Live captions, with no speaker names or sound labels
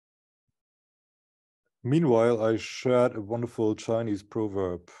Meanwhile, I shared a wonderful Chinese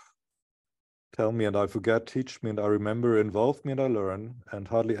proverb. Tell me and I forget, teach me and I remember, involve me and I learn. And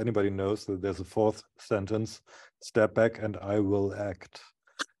hardly anybody knows that there's a fourth sentence, step back and I will act.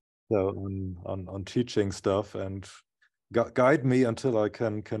 So on teaching stuff and guide me until I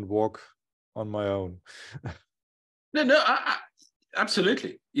can walk on my own. No,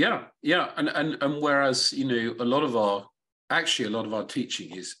 absolutely. Yeah. And whereas, a lot of our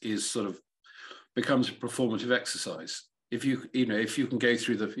teaching is sort of becomes a performative exercise. If you can go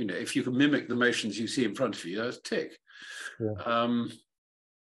through if you can mimic the motions you see in front of you, that's tick. Yeah.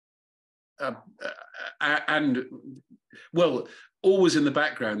 And well, always in the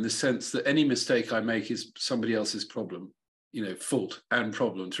background, the sense that any mistake I make is somebody else's problem, fault and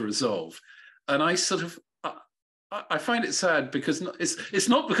problem to resolve. And I sort of, I find it sad because it's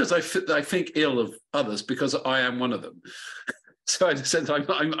not because I think ill of others, because I am one of them. So in a sense,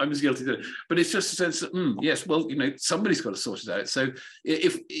 I'm as guilty to it. But it's just a sense that, yes, well, somebody's got to sort it out. So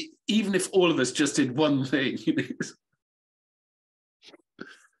even if all of us just did one thing,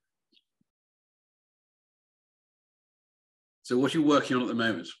 So what are you working on at the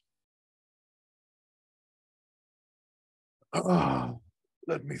moment?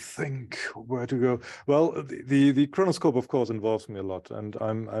 Let me think where to go. Well, the chronoscope, of course, involves me a lot, and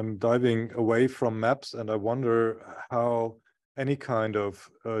I'm diving away from maps, and I wonder how any kind of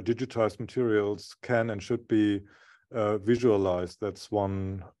digitized materials can and should be visualized. That's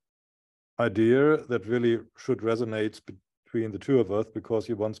one idea that really should resonate between the two of us, because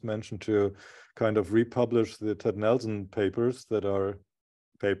you once mentioned to kind of republish the Ted Nelson papers that are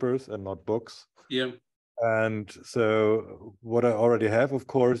papers and not books. Yeah. And so what I already have, of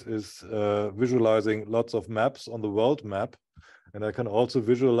course, is visualizing lots of maps on the world map. And I can also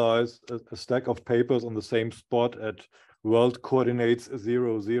visualize a stack of papers on the same spot at world coordinates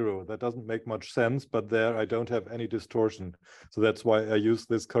 0, 0. That doesn't make much sense, but there I don't have any distortion. So that's why I use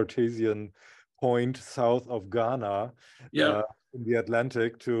this Cartesian point south of Ghana. Yeah. In the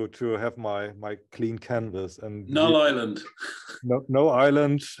Atlantic to have my clean canvas. And Null Island. No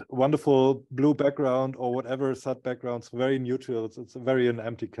island, wonderful blue background or whatever, SAT backgrounds, very neutral. It's a very an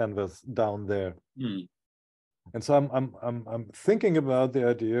empty canvas down there. And so I'm thinking about the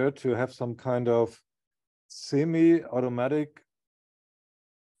idea to have some kind of semi-automatic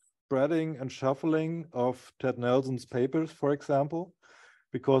spreading and shuffling of Ted Nelson's papers, for example,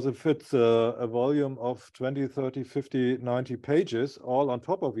 because if it's a volume of 20, 30, 50, 90 pages all on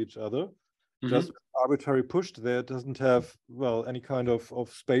top of each other, just arbitrary pushed there, doesn't have, well, any kind of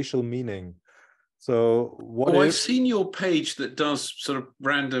spatial meaning. So what I've seen your page that does sort of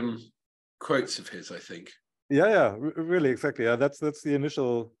random quotes of his, I think. Yeah, really, exactly. Yeah, that's the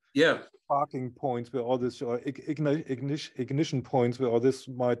initial sparking points where all this, or ignition points where all this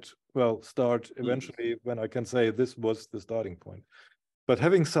might, well, start eventually, when I can say this was the starting point. But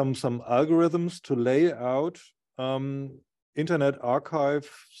having some algorithms to lay out Internet Archive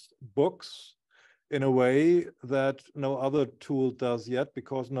books in a way that no other tool does yet,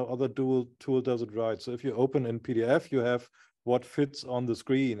 because no other tool does it right. So if you open in PDF, you have what fits on the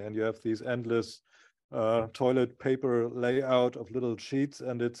screen, and you have these endless toilet paper layout of little sheets,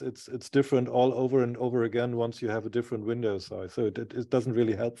 and it's different all over and over again once you have a different window size. So it doesn't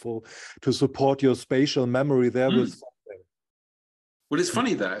really helpful to support your spatial memory there with something. Well, it's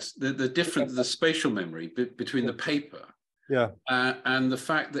funny that the spatial memory between the paper and the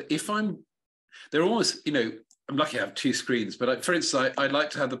fact that if they're almost, I'm lucky I have two screens, but for instance, I'd like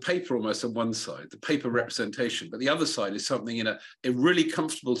to have the paper almost on one side, the paper representation, but the other side is something in a really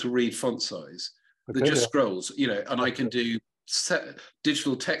comfortable to read font size that just scrolls, and I can do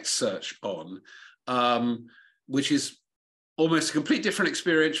digital text search on, which is almost a complete different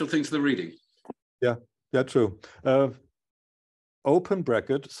experiential thing to the reading. Yeah, true. Open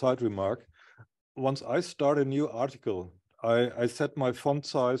bracket, side remark. Once I start a new article, I set my font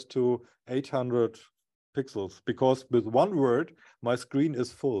size to 800 pixels, because with one word, my screen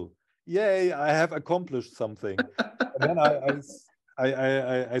is full. Yay, I have accomplished something. And then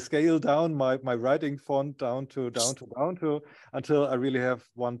I scale down my writing font down to until I really have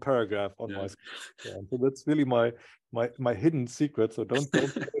one paragraph on my screen. So that's really my hidden secret. So don't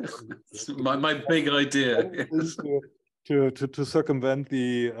my big idea. To circumvent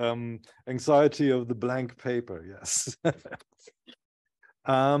the anxiety of the blank paper. Yes.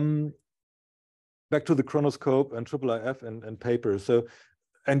 Back to the chronoscope and IIIF and paper. So,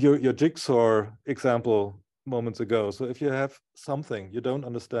 and your jigsaw example moments ago. So if you have something you don't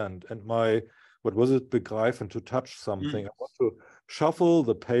understand, and what was it, begreifen, to touch something, I want to shuffle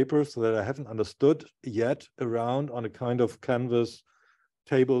the paper so that I haven't understood yet around on a kind of canvas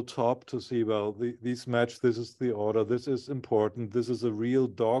tabletop to see, well, these match, this is the order, this is important, this is a real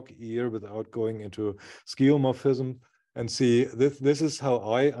dog ear without going into skeuomorphism, and see this is how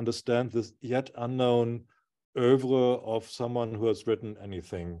I understand this yet unknown oeuvre of someone who has written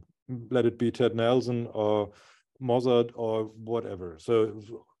anything, let it be Ted Nelson or Mozart or whatever. So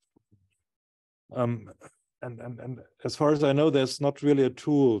and as far as I know, there's not really a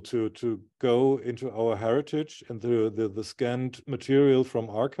tool to go into our heritage and the scanned material from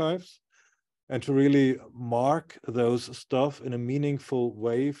archives and to really mark those stuff in a meaningful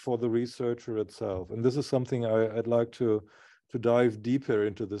way for the researcher itself. And this is something I'd like to dive deeper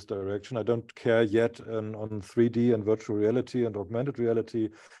into this direction. I don't care yet on 3D and virtual reality and augmented reality.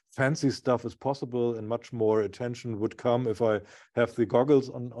 Fancy stuff is possible, and much more attention would come if I have the goggles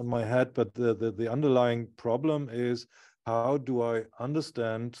on my head. But the underlying problem is, how do I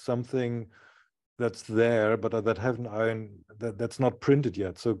understand something that's there, but that's not printed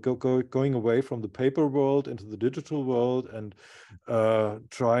yet? So going away from the paper world into the digital world and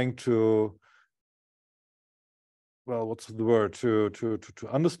trying to, well, what's the word, to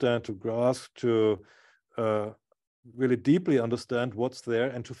understand, to grasp, to really deeply understand what's there,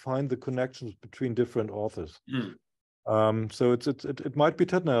 and to find the connections between different authors. So it might be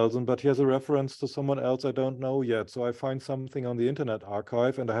Ted Nelson, but he has a reference to someone else I don't know yet. So I find something on the Internet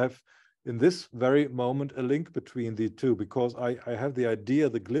Archive, and I have in this very moment a link between the two, because I have the idea,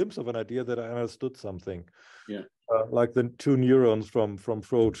 the glimpse of an idea that I understood something. Yeah. Like the two neurons from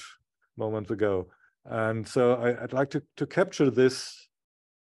Freud moments ago. And so I'd like to capture this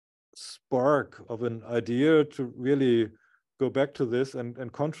spark of an idea, to really go back to this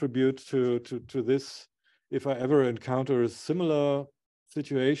and contribute to this, if I ever encounter a similar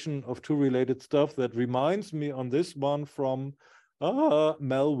situation of two related stuff that reminds me on this one from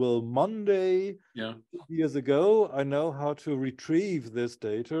Melville Monday, years ago. I know how to retrieve this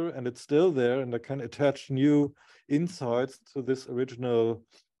data, and it's still there, and I can attach new insights to this original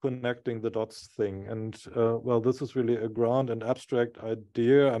connecting the dots thing. And well, this is really a grand and abstract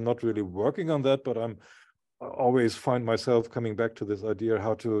idea. I'm not really working on that, but I always find myself coming back to this idea,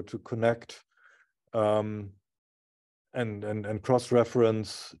 how to connect and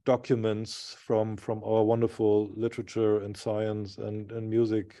cross-reference documents from our wonderful literature and science and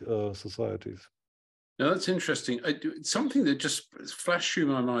music societies. Now, that's interesting. Something that just flashed through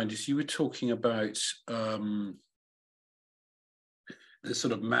my mind is you were talking about the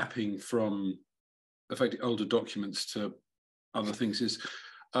sort of mapping from effectively older documents to other things, is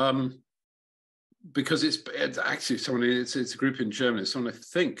because it's actually it's a group in Germany, someone I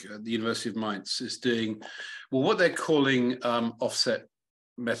think at the University of Mainz is doing, well, what they're calling offset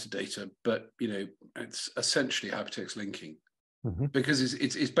metadata, but it's essentially hypertext linking, because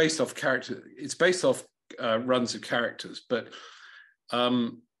it's based off character, it's based off runs of characters, but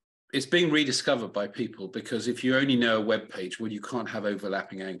it's being rediscovered by people, because if you only know a web page, well, you can't have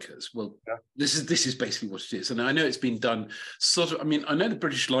overlapping anchors. Well, this is basically what it is. And I know it's been done sort of, I mean, I know the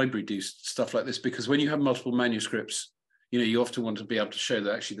British Library do stuff like this, because when you have multiple manuscripts, you often want to be able to show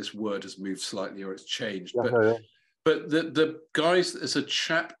that actually this word has moved slightly or it's changed. But the guys, there's a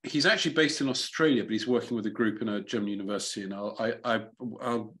chap, he's actually based in Australia, but he's working with a group in a German university. And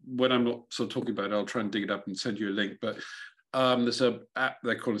I'll when I'm not sort of talking about it, I'll try and dig it up and send you a link. But there's an app,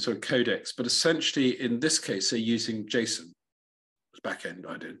 they call it sort of Codex, but essentially in this case, they're using JSON back end.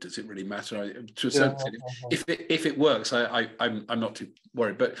 Does it really matter? To a certain extent, if it works, I'm not too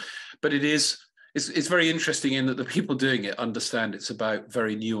worried. But it's very interesting in that the people doing it understand it's about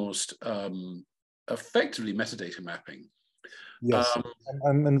very nuanced, effectively metadata mapping. Yes,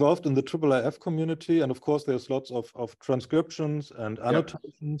 I'm involved in the IIIF community, and of course there's lots of transcriptions and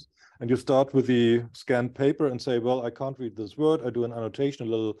annotations, and you start with the scanned paper and say, well, I can't read this word, I do an annotation, a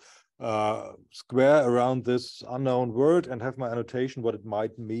little square around this unknown word, and have my annotation, what it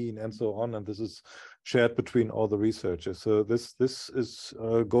might mean, and so on, and this is shared between all the researchers. So this is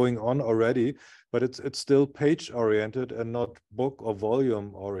going on already, but it's still page oriented and not book or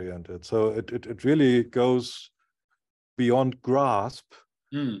volume oriented. So it really goes beyond grasp.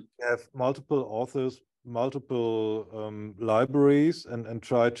 You have multiple authors, multiple libraries, and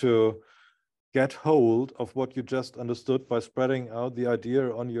try to get hold of what you just understood by spreading out the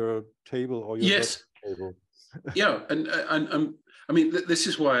idea on your table or your table. And I mean, this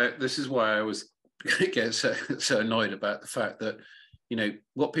is why I was get so annoyed about the fact that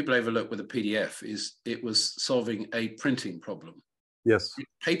what people overlook with a PDF is it was solving a printing problem. Yes,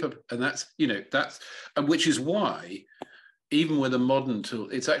 paper, and which is why, even with a modern tool,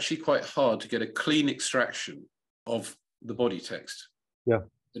 it's actually quite hard to get a clean extraction of the body text. Yeah.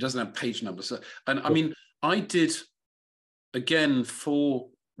 It doesn't have page numbers. And I mean, I did again, it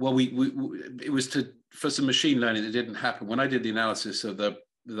was for some machine learning that didn't happen. When I did the analysis of the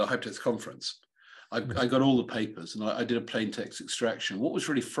Hypertext conference, I got all the papers and I did a plain text extraction. What was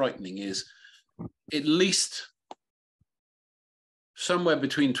really frightening is at least somewhere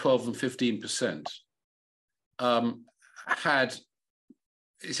between 12 and 15% had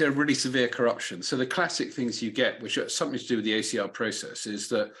really severe corruption. So the classic things you get, which are something to do with the ACR process, is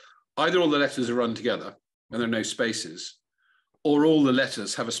that either all the letters are run together and there are no spaces, or all the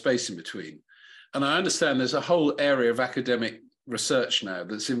letters have a space in between. And I understand there's a whole area of academic research now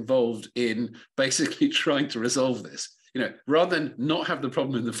that's involved in basically trying to resolve this, rather than not have the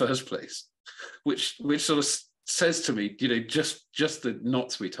problem in the first place, which sort of says to me, just the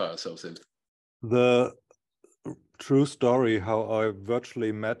knots we tie ourselves in. The true story how I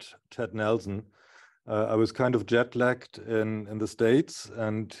virtually met Ted Nelson. I was kind of jet lagged in the States,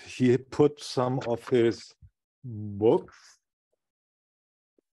 and he put some of his books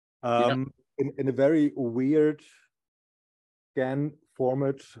in a very weird scan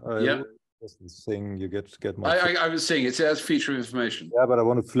format. That's the thing you get my. I was seeing it as feature information. Yeah, but I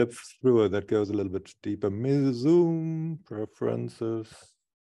want to flip through it. That goes a little bit deeper. Zoom preferences,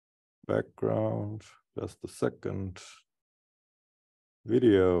 background. Just a second.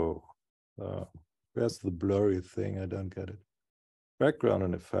 Video. Where's the blurry thing? I don't get it. Background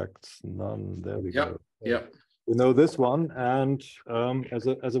and effects. None. There we go. Yeah. You know this one, and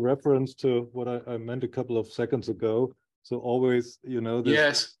as a reference to what I meant a couple of seconds ago. So always, this.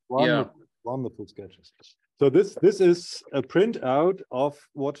 Yes. Wonderful sketches. So this is a printout of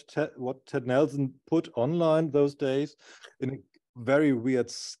what Ted Nelson put online those days in a very weird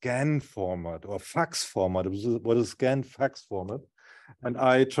scan format or fax format. It was what a scan fax format. And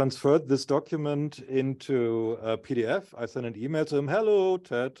I transferred this document into a PDF. I sent an email to him. Hello,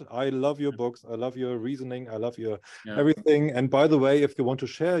 Ted. I love your books. I love your reasoning. I love your everything. And by the way, if you want to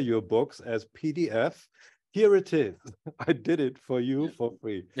share your books as PDF, here it is. I did it for you for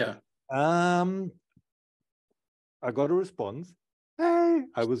free. Yeah. I got a response. Hey,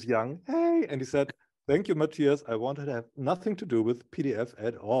 I was young. Hey, and he said, thank you, Matthias. I wanted to have nothing to do with PDF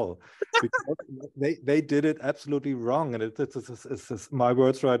at all, because they did it absolutely wrong. And it's my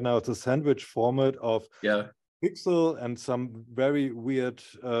words right now. It's a sandwich format of pixel and some very weird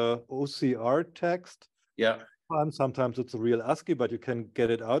OCR text. Yeah. Sometimes it's a real ASCII, but you can get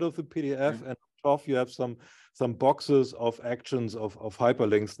it out of the PDF. And on top you have some boxes of actions of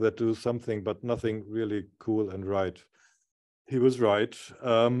hyperlinks that do something, but nothing really cool and right. He was right.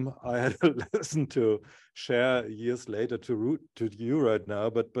 I had a lesson to share years later to you right now,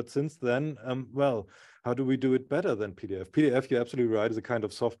 but since then, well, how do we do it better than PDF? PDF, you're absolutely right, is a kind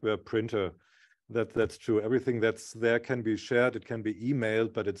of software printer. That's true. Everything that's there can be shared, it can be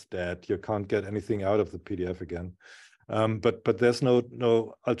emailed, but it's dead. You can't get anything out of the PDF again. But there's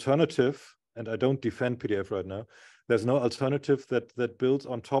no alternative, and I don't defend PDF right now. There's no alternative that builds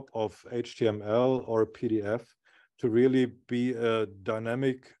on top of HTML or PDF to really be a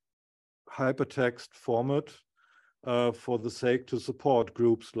dynamic hypertext format for the sake to support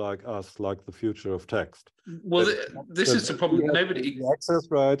groups like us, like the future of text. Well, this is the problem. Nobody access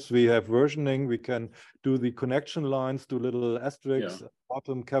rights. We have versioning. We can do the connection lines, do little asterisks,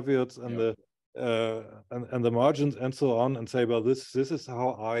 bottom caveats, and the margins, and so on, and say, well, this is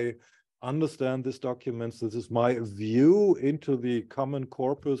how I understand these documents. This is my view into the common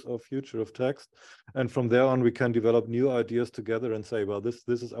corpus of future of text, and from there on we can develop new ideas together and say, well, this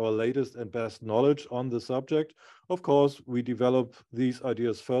is our latest and best knowledge on the subject. Of course, we develop these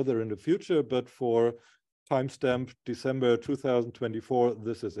ideas further in the future, but for timestamp December 2024,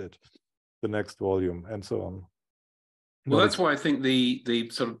 this is it, the next volume, and so on. Well, that's why I think the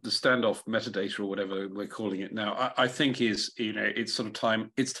sort of the standoff metadata, or whatever we're calling it now, I think is, it's sort of time.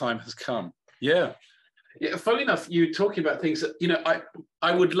 Its time has come. Yeah. Funny enough, you talking about things that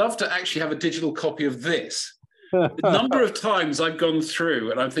I would love to actually have a digital copy of this. The number of times I've gone through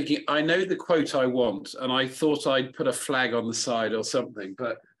and I'm thinking, I know the quote I want, and I thought I'd put a flag on the side or something,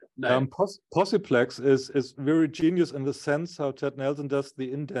 but no. Possiplex is very genius in the sense how Ted Nelson does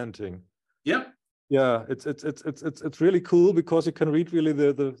the indenting. Yeah. Yeah, it's really cool because you can read really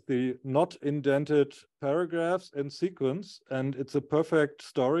the not indented paragraphs in sequence, and it's a perfect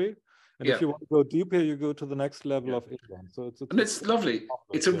story. And if you want to go deeper, you go to the next level of indent. So it's lovely.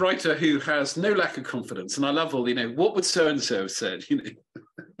 It's a writer who has no lack of confidence, and I love all what would so and so have said,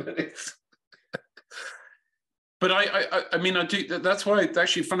 But I mean, I do. That's why it's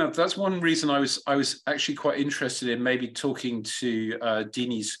actually fun enough. That's one reason I was actually quite interested in maybe talking to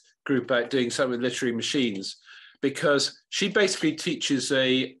Dini's group about doing something with literary machines, because she basically teaches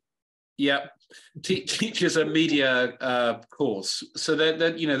teaches a media course. So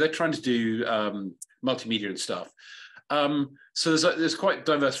they're trying to do multimedia and stuff. So there's quite a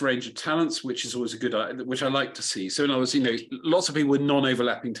diverse range of talents, which is always a good, which I like to see. So in other words, lots of people with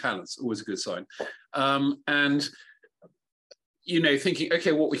non-overlapping talents, always a good sign. And thinking,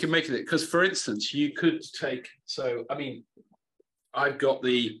 okay, what we can make of it, because for instance, you could take. So I mean, I've got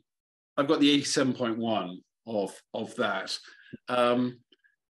the 87.1 of that.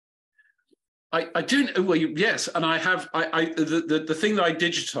 I do, well, yes, and I have the thing that I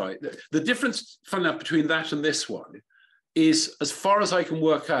digitized. The difference, fun enough, between that and this one is, as far as I can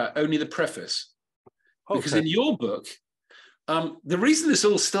work out, only the preface. Okay. Because in your book, the reason this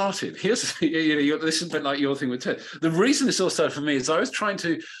all started, this is a bit like your thing with Ted. The reason this all started for me is I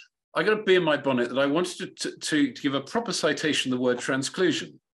got a bee in my bonnet that I wanted to give a proper citation of the word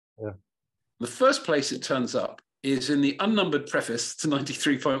transclusion. Yeah. The first place it turns up is in the unnumbered preface to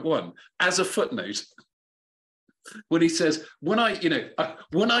 93.1 as a footnote, when he says, when I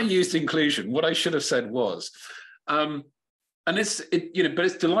used inclusion, what I should have said was, and but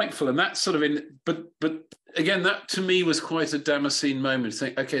it's delightful, and that's sort of but again, that to me was quite a Damascene moment to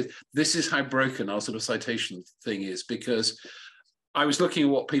think, okay, this is how broken our sort of citation thing is, because I was looking at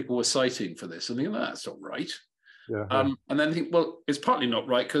what people were citing for this and thinking, well, that's not right. Yeah. And then think, well, it's partly not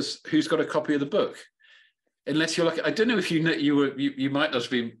right because who's got a copy of the book? Unless you're like, I don't know if you might not have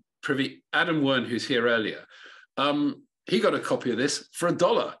been privy. Adam Wern, who's here earlier, he got a copy of this for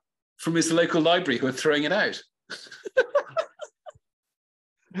 $1 from his local library who are throwing it out.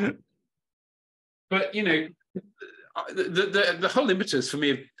 But the whole impetus for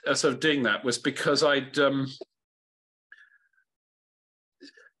me of sort of doing that was because I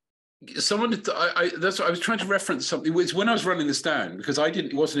was trying to reference something. It's when I was running this down, because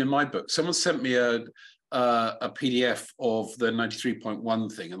it wasn't in my book. Someone sent me a PDF of the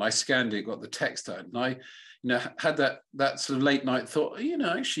 93.1 thing, and I scanned it, got the text out, and I had that sort of late night thought,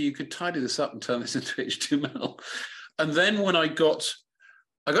 actually you could tidy this up and turn this into HTML. And then when I got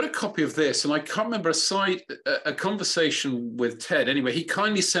a copy of this, and I can't remember a conversation with Ted. Anyway, he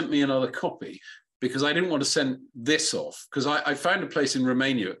kindly sent me another copy because I didn't want to send this off, because I found a place in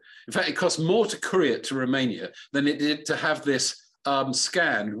Romania. In fact, it cost more to courier it to Romania than it did to have this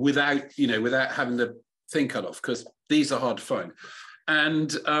scanned without having the thing cut off, because these are hard to find.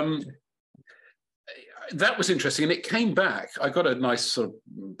 And that was interesting, and it came back. I got a nice sort of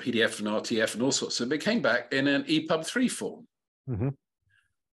PDF and RTF and all sorts of, it came back in an EPUB 3 form. Mm-hmm.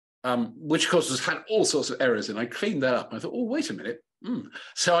 Which of course had all sorts of errors, and I cleaned that up. I thought, oh, wait a minute.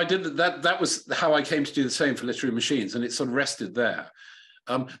 So I did that. That was how I came to do the same for Literary Machines, and it sort of rested there.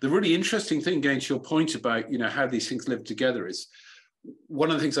 The really interesting thing, going to your point about how these things live together, is one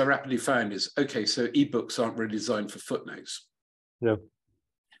of the things I rapidly found is, okay, so ebooks aren't really designed for footnotes. Yeah.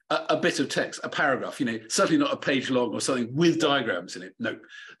 A bit of text, a paragraph, certainly not a page long or something with diagrams in it. No,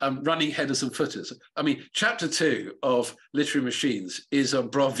 running headers and footers. I mean, chapter 2 of Literary Machines is a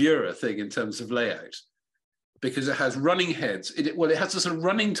bravura thing in terms of layout, because it has running heads. It has a sort of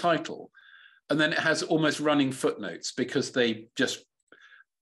running title, and then it has almost running footnotes, because they just,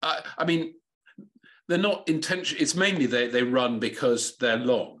 I mean, they're not intentional. It's mainly they run because they're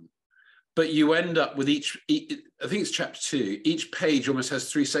long. But you end up with each, I think it's chapter 2, each page almost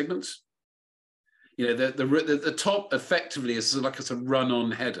has 3 segments. The top effectively is like a sort of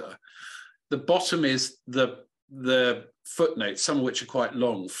run-on header. The bottom is the footnotes, some of which are quite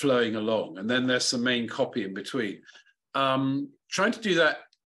long, flowing along. And then there's some main copy in between. Trying to do that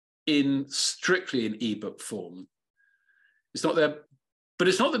strictly in ebook form, it's not there, but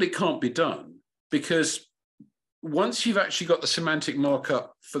it's not that it can't be done, because once you've actually got the semantic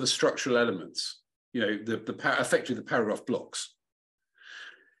markup for the structural elements, effectively the paragraph blocks,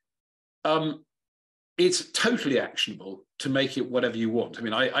 it's totally actionable to make it whatever you want. I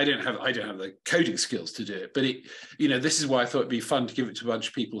mean, I don't have the coding skills to do it, but this is why I thought it'd be fun to give it to a bunch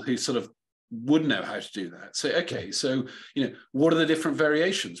of people who sort of would know how to do that. So, okay, so, what are the different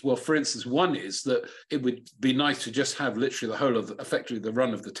variations? Well, for instance, one is that it would be nice to just have literally the whole of effectively the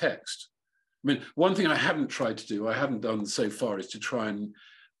run of the text. I mean, one thing I haven't tried to do, I haven't done so far, is to try and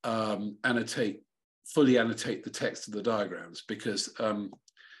fully annotate the text of the diagrams, because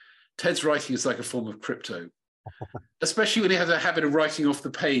Ted's writing is like a form of crypto, especially when he has a habit of writing off the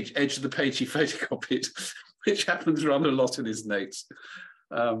page, edge of the page he photocopied, which happens rather a lot in his notes.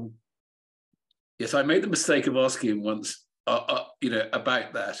 Yes, I made the mistake of asking him once, about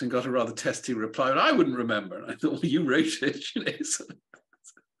that, and got a rather testy reply, and I wouldn't remember. And I thought, well, you wrote it,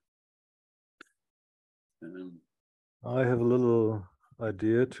 I have a little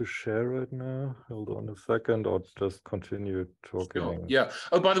idea to share right now? Hold on a second, or just continue talking. Sure. Yeah.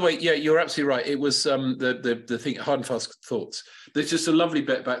 Oh, by the way, yeah, you're absolutely right. It was the thing, Hard and Fast Thoughts. There's just a lovely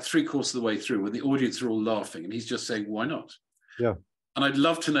bit about 3/4 of the way through when the audience are all laughing, and he's just saying, "Why not?" Yeah. And I'd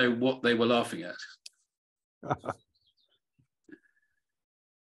love to know what they were laughing at.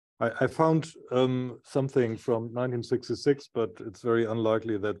 I found something from 1966, but it's very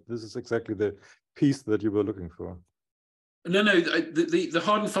unlikely that this is exactly the piece that you were looking for. No, the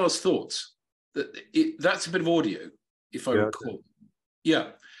Hard and Fast Thoughts. That's a bit of audio, if I recall. Okay.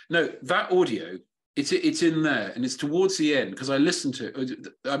 Yeah. No, that audio. It's in there, and it's towards the end because I listened to it.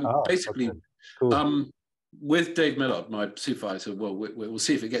 Basically, okay. Cool. With Dave Millard, my supervisor. Well, we'll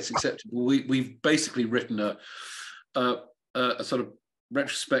see if it gets acceptable. We've basically written a sort of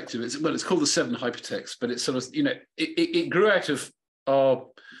retrospective. It's called the 7 Hypertexts, but it's sort of, you know, it grew out of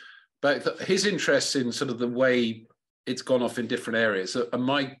his interest in sort of the way it's gone off in different areas, and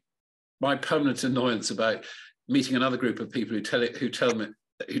my permanent annoyance about meeting another group of people who tell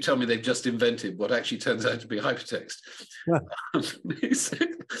me they've just invented what actually turns out to be hypertext. Yeah. And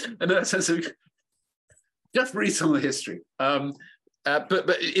in that sense, just read some of the history. But I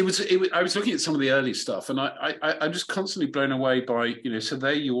was looking at some of the early stuff, and I'm just constantly blown away by, you know, so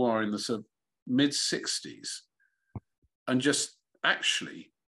there you are in the sort of mid-60s, and just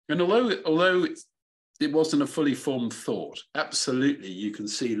actually, and although it wasn't a fully formed thought, absolutely you can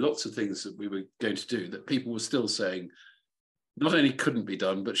see lots of things that we were going to do that people were still saying not only couldn't be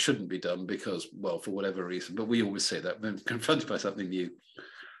done, but shouldn't be done because, well, for whatever reason. But we always say that when confronted by something new.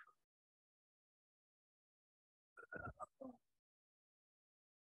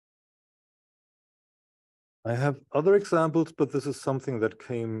 I have other examples, but this is something that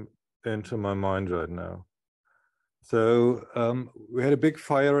came into my mind right now. So we had a big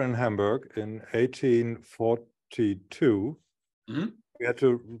fire in Hamburg in 1842. Mm-hmm. We had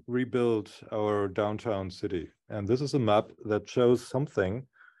to rebuild our downtown city. And this is a map that shows something,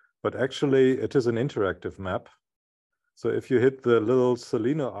 but actually it is an interactive map. So if you hit the little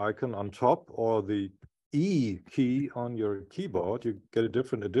Selino icon on top or the E key on your keyboard, you get a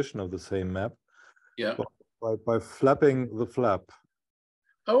different edition of the same map. Yeah. By flapping the flap.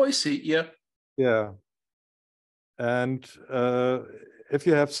 Oh, I see. Yeah. Yeah. And if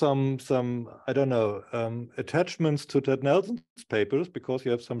you have some I don't know, attachments to Ted Nelson's papers, because you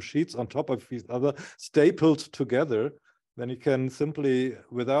have some sheets on top of each other stapled together, then you can simply,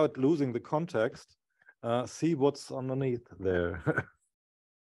 without losing the context, see what's underneath there.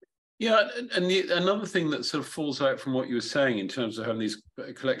 Yeah, and another thing that sort of falls out from what you were saying in terms of having these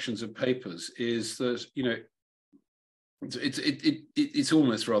collections of papers is that, you know, it's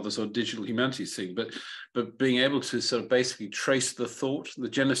almost rather sort of digital humanities thing, but being able to sort of basically trace the thought, the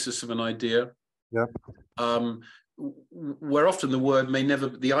genesis of an idea. Yeah. Where often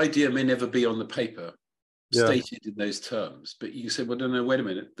the idea may never be on the paper, stated in those terms, but you say, well, no, wait a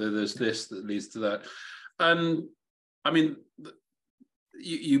minute, there's this that leads to that, and I mean.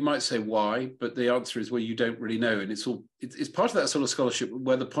 You might say why, but the answer is, well, you don't really know, and it's part of that sort of scholarship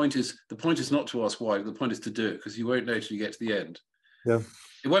where the point is not to ask why, the point is to do it, because you won't know till you get to the end. Yeah,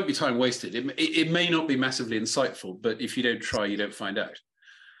 it won't be time wasted. It may not be massively insightful, but if you don't try, you don't find out.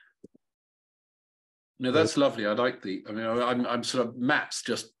 No, that's lovely. I like I mean, I'm sort of maps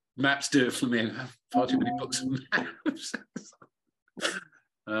do it for me. I have far too many books of maps.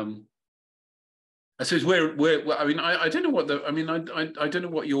 I suppose I mean, I don't know what I don't know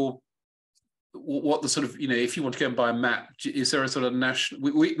what the sort of, you know, if you want to go and buy a map, is there a sort of national,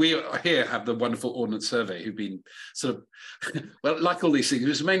 we here have the wonderful Ordnance Survey, who've been sort of, well, like all these things, it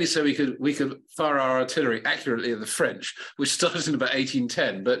was mainly so we could fire our artillery accurately at the French, which started in about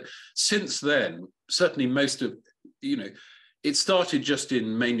 1810. But since then, certainly most of, you know, it started just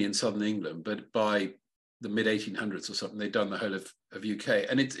mainly in southern England, but by the mid 1800s or something, they'd done the whole of UK,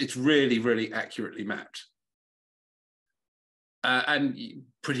 and it's really, really accurately mapped. And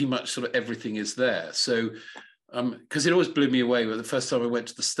pretty much sort of everything is there. So, because it always blew me away when the first time I went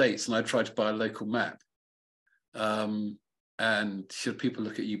to the States and I tried to buy a local map, and people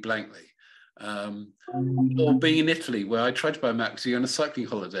look at you blankly. Or being in Italy, where I tried to buy a map because you're on a cycling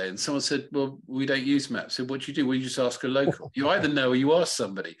holiday, and someone said, well, we don't use maps. So what do you do? Well, you just ask a local. You either know or you ask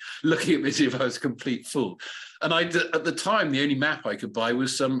somebody, looking at me as if I was a complete fool. And at the time, the only map I could buy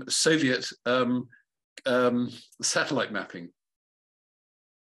was some Soviet satellite mapping.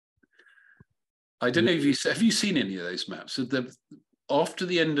 I don't know if have you seen any of those maps? So after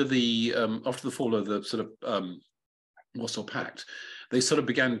the end of after the fall of the sort of Warsaw Pact, they sort of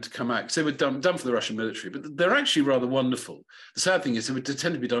began to come out, because they were done for the Russian military, but they're actually rather wonderful. The sad thing is they would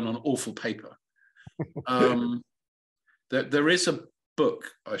tend to be done on awful paper. There is book.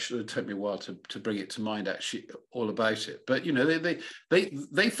 I should have taken me a while to bring it to mind, actually, all about it. But you know,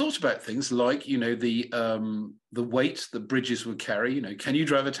 they thought about things like, you know, the weight that bridges would carry. You know, can you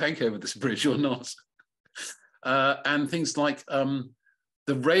drive a tank over this bridge or not? And things like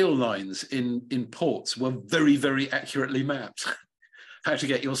the rail lines in ports were very, very accurately mapped. How to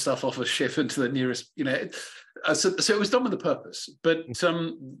get your stuff off a ship into the nearest, you know. So it was done with a purpose. But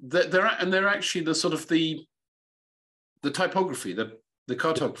they're actually the sort of the typography, the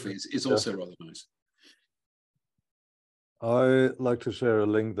cartography is also rather nice. I like to share a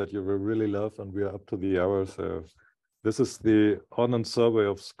link that you will really love, and we are up to the hour. So this is the Ordnance Survey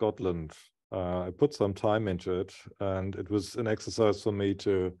of Scotland. I put some time into it, and it was an exercise for me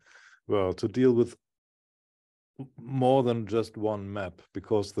to deal with more than just one map,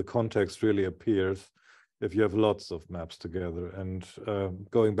 because the context really appears if you have lots of maps together. And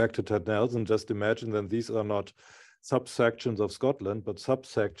going back to Ted Nelson, just imagine that these are not subsections of Scotland, but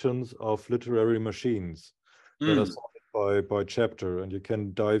subsections of literary machines that are sorted by chapter, and you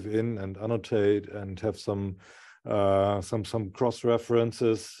can dive in and annotate and have some cross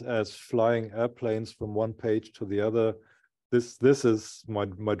references as flying airplanes from one page to the other. This is my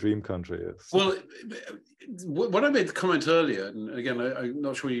dream country. Well, when I made the comment earlier, and again, I'm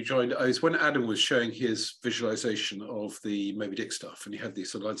not sure when you joined, is when Adam was showing his visualization of the Moby Dick stuff, and he had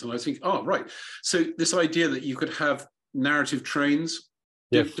these sort of lines, and I think, oh, right. So this idea that you could have narrative trains,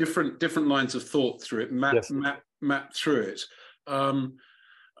 yes, different lines of thought through it, map through it,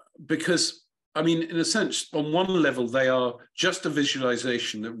 because I mean, in a sense, on one level, they are just a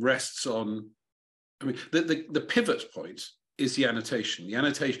visualization that rests on. I mean, the pivot point is the annotation.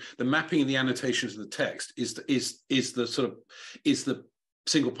 The mapping and the annotations of the text is the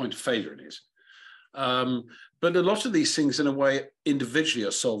single point of failure in it. But a lot of these things, in a way, individually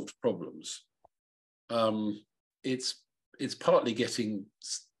are solved problems. It's partly getting,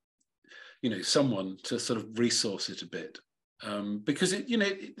 you know, someone to sort of resource it a bit. Because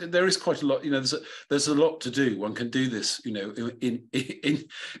there is quite a lot. You know, there's a lot to do. One can do this, you know, in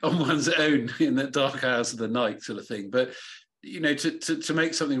on one's own in the dark hours of the night, sort of thing. But you know, to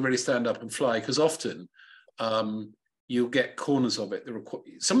make something really stand up and fly, because often you'll get corners of it that require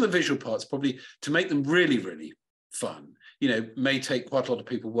some of the visual parts. Probably to make them really, really fun, you know, may take quite a lot of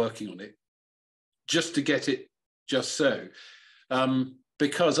people working on it just to get it just so.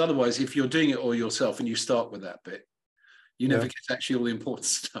 Because otherwise, if you're doing it all yourself and you start with that bit, you never get actually all the important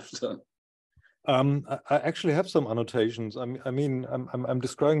stuff done. I actually have some annotations. I mean, I'm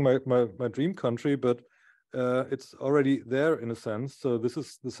describing my dream country, but it's already there in a sense. So this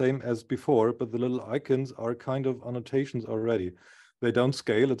is the same as before, but the little icons are kind of annotations already. They don't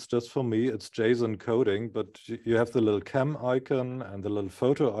scale. It's just, for me, it's JSON coding, but you have the little cam icon and the little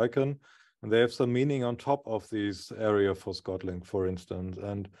photo icon, and they have some meaning on top of these area for Scotland, for instance.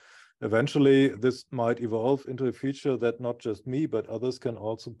 And eventually, this might evolve into a feature that not just me, but others can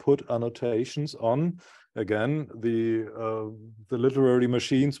also put annotations on. Again, the literary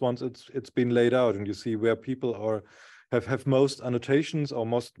machines, once it's been laid out, and you see where people have most annotations or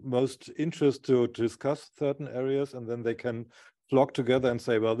most interest to discuss certain areas, and then they can flock together and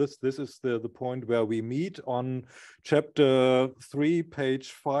say, well, this is the point where we meet on chapter 3,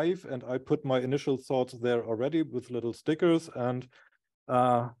 page 5, and I put my initial thoughts there already with little stickers, and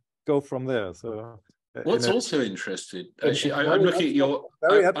go from there. So what's also interesting, actually, I'm looking at your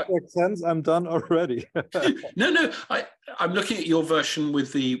very abstract sense. I'm done already. No, I'm looking at your version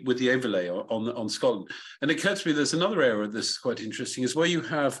with the overlay on Scotland, and it occurs to me there's another area that's quite interesting, is where you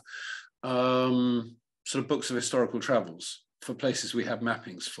have sort of books of historical travels for places we have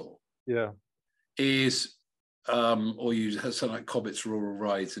mappings for. Yeah. Or you have something like Cobbett's Rural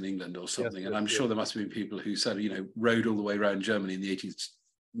Rides in England or something, and I'm sure there must have been people who said, you know, rode all the way around Germany in the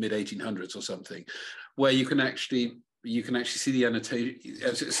mid-1800s or something, where you can actually see the annotation.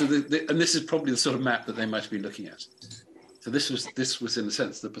 So and this is probably the sort of map that they might have been looking at. So this was in a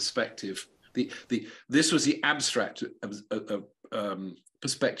sense the perspective. This was the abstract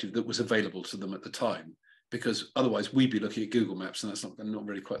perspective that was available to them at the time, because otherwise we'd be looking at Google Maps, and that's not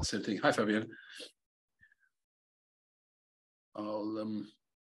really quite the same thing. Hi, Fabian.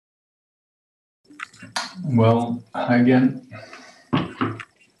 Well, again.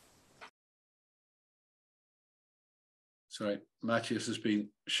 Sorry, Matthias has been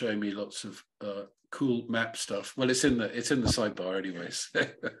showing me lots of cool map stuff. Well, it's in the sidebar, anyways.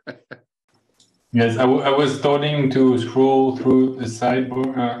 Yes, I was starting to scroll through the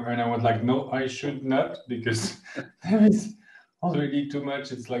sidebar, and I was like, no, I should not, because there is already too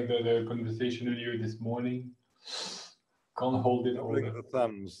much. It's like the conversation earlier this morning. Can't hold it all. The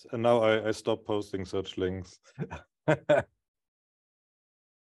thumbs, and now I stopped posting such links.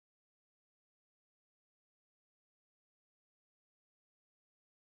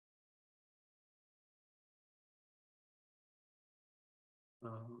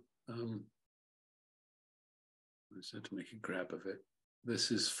 just had to make a grab of it.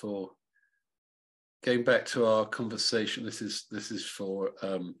 This is for going back to our conversation. This is for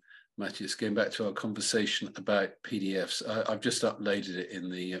Matthias. Going back to our conversation about PDFs. I've just uploaded it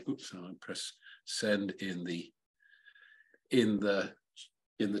in the. Oops! I press send in the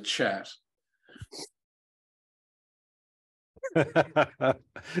chat.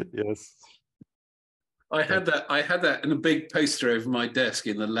 Yes. I had that in a big poster over my desk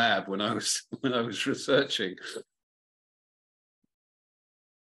in the lab when I was researching.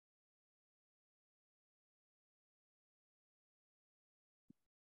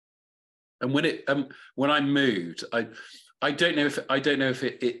 And when I moved, I don't know if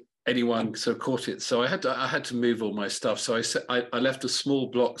anyone sort of caught it. So I had to move all my stuff. So I left a small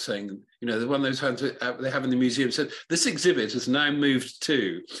block saying, you know, the one of those hands they have in the museum said, this exhibit has now moved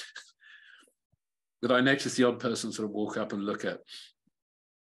to. That I noticed the odd person sort of walk up and look at.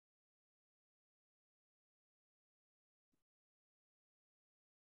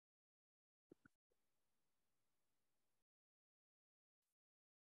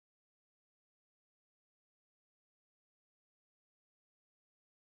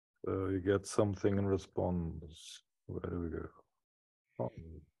 So you get something in response. Where do we go? Oh.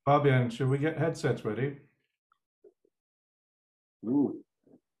 Fabian, should we get headsets ready? Ooh.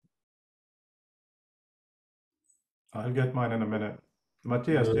 I'll get mine in a minute.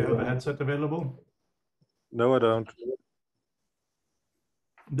 Matthias, do you have a headset available? No, I don't.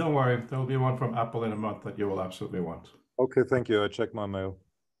 Don't worry, there'll be one from Apple in a month that you will absolutely want. Okay, thank you. I checked my mail.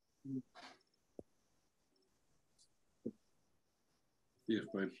 See if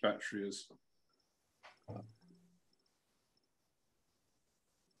my battery is.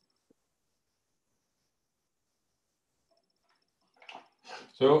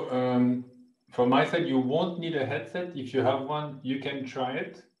 So from my side, you won't need a headset. If you have one, you can try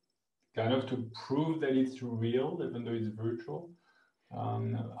it, kind of to prove that it's real, even though it's virtual.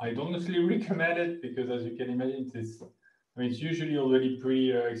 I don't necessarily recommend it because, as you can imagine, it's usually already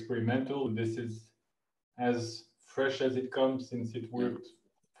pretty experimental. This is as fresh as it comes since it worked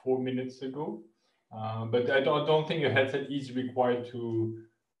 4 minutes ago. But I don't think a headset is required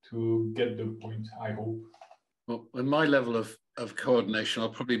to get the point, I hope. Well, with my level of coordination, I'll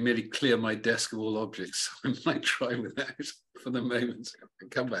probably merely clear my desk of all objects. I might try without for the moment. I'll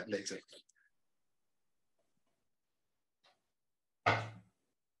come back later.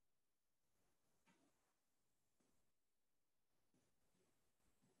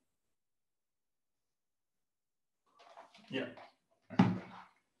 Yeah.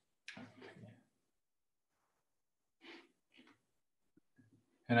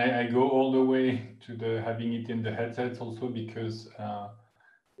 And I go all the way to the having it in the headsets also because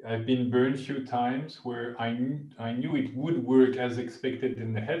I've been burned a few times where I knew it would work as expected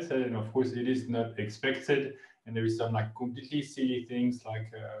in the headset, and of course it is not expected, and there is some like completely silly things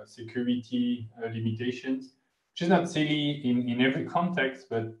like security limitations, which is not silly in every context,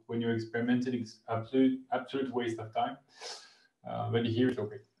 but when you experiment it, it's absolute waste of time. But here it's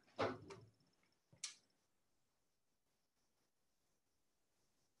okay.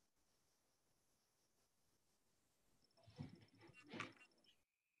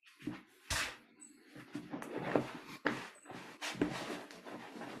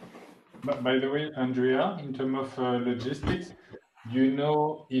 But by the way, Andrea, in terms of logistics, you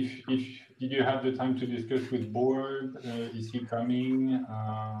know, if did you have the time to discuss with Board? Is he coming?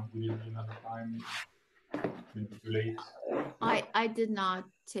 Will it be another time? Will it be too late? I did not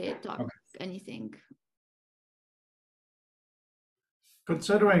talk anything.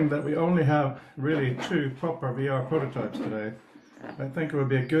 Considering that we only have really 2 proper VR prototypes today, I think it would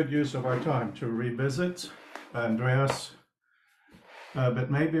be a good use of our time to revisit Andreas.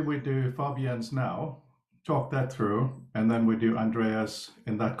 But maybe we do Fabien's now, talk that through, and then we do Andreas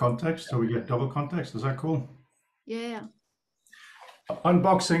in that context, so we get double context. Is that cool? Yeah.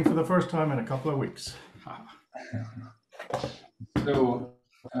 Unboxing for the first time in a couple of weeks.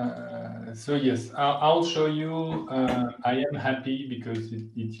 So yes, I'll show you. I am happy because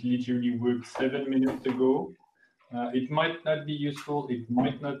it literally worked 7 minutes ago. It might not be useful, it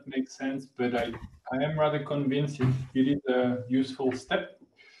might not make sense, but I am rather convinced it is a useful step.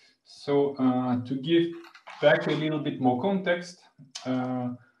 So to give back a little bit more context,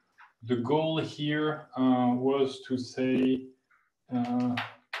 the goal here was to say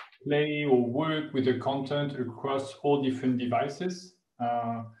play or work with the content across all different devices.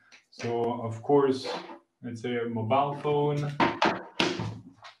 So of course, let's say a mobile phone,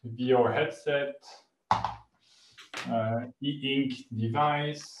 VR headset, e-ink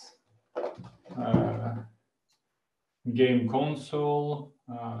device, game console,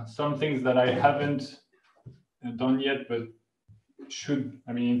 some things that I haven't done yet, but should,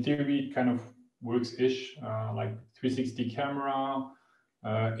 I mean, in theory, it kind of works-ish, like 360 camera,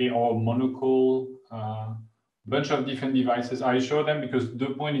 AR monocle, bunch of different devices. I show them because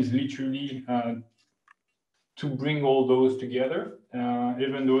the point is literally to bring all those together,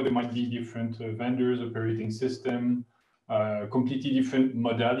 even though there might be different vendors, operating system, completely different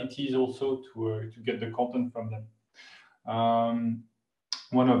modalities also to get the content from them.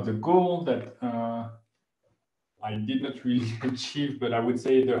 One of the goals that I did not really achieve, but I would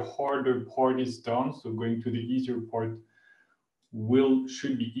say the harder part is done. So going to the easier part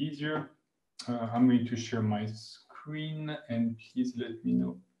should be easier. I'm going to share my screen and please let me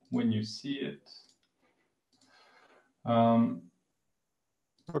know when you see it.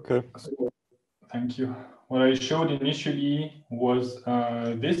 Okay. So, thank you. What I showed initially was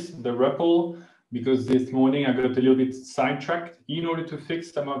the REPL, because this morning I got a little bit sidetracked in order to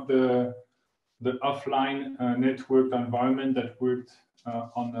fix some of the offline network environment that worked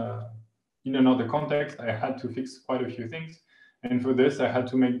in another context. I had to fix quite a few things. And for this, I had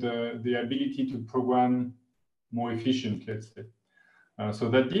to make the ability to program more efficient, let's say. So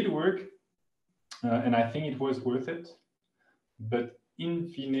that did work, and I think it was worth it. But in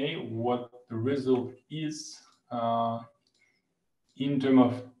fine, what the result is in terms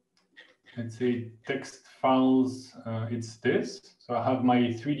of, let's say, text files, it's this. So I have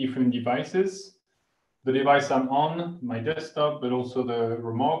my 3 different devices. The device I'm on, my desktop, but also the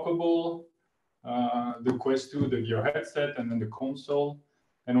Remarkable, the Quest 2, the VR headset, and then the console.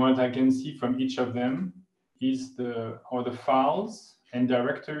 And what I can see from each of them is the files and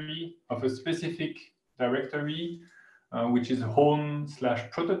directory of a specific directory, which is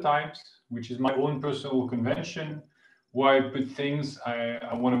home/prototypes, which is my own personal convention, where I put things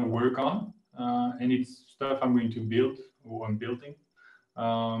I want to work on, and it's stuff I'm going to build or I'm building.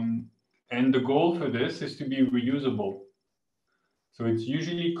 And the goal for this is to be reusable. So it's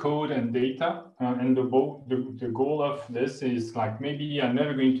usually code and data, and the goal of this is like, maybe I'm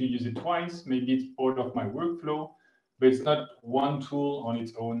never going to use it twice, maybe it's part of my workflow, but it's not one tool on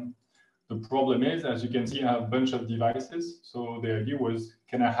its own. The problem is, as you can see, I have a bunch of devices. So the idea was,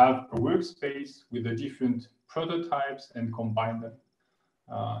 can I have a workspace with the different prototypes and combine them?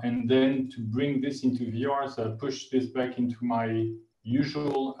 And then to bring this into VR, so I push this back into my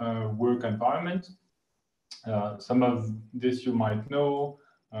usual work environment. Some of this you might know,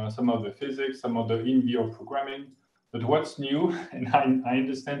 some of the physics, some of the in-VR programming. But what's new, and I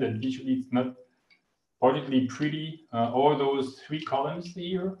understand that visually it's not particularly pretty, are those 3 columns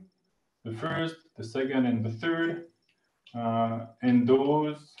here, the first, the second, and the third. And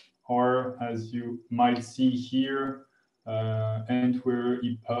those are, as you might see here, Antwer,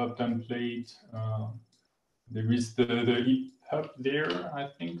 EPUB template. There is the EPUB there, I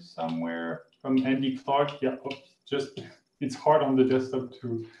think, somewhere from Andy Clark. Yeah, it's hard on the desktop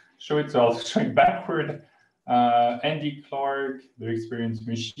to show it, so I'll show it backward. Andy Clark, the Experience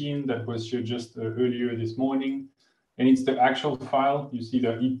Machine that was shared just earlier this morning. And it's the actual file. You see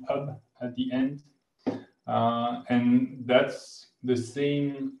the EPUB at the end. And that's the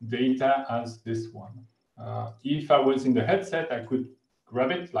same data as this one. If I was in the headset, I could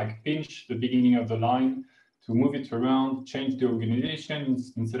grab it, like pinch the beginning of the line to move it around, change the organization.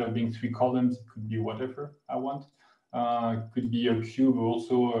 Instead of being 3 columns, it could be whatever I want. It could be a cube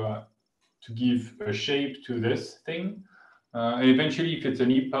also to give a shape to this thing. And eventually, if it's an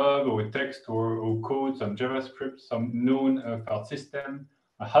EPUB or a text or code, some JavaScript, some known file system,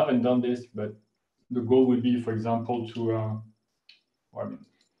 I haven't done this, but the goal would be, for example, to,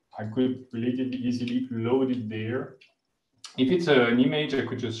 I could relatively easily load it there. If it's an image, I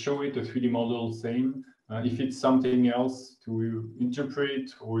could just show it, a 3D model, same. If it's something else to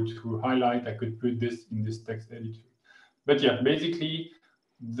interpret or to highlight, I could put this in this text editor. But yeah, basically,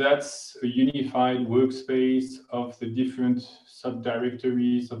 that's a unified workspace of the different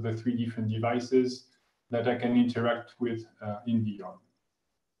subdirectories of the 3 different devices that I can interact with in VR.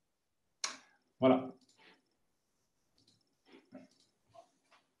 Voilà.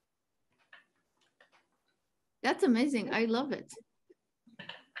 That's amazing. I love it.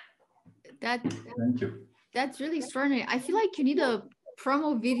 Thank you. That's really extraordinary. I feel like you need a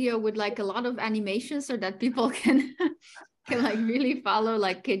promo video with like a lot of animations so that people can like really follow,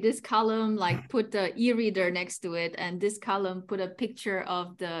 like, okay, this column, like put the e-reader next to it, and this column put a picture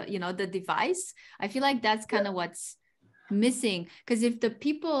of the, you know, the device. I feel like that's kind of what's missing, because if the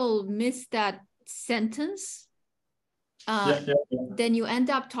people miss that sentence, then you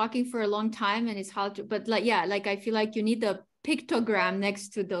end up talking for a long time and it's hard to, but like, yeah, like I feel like you need the pictogram next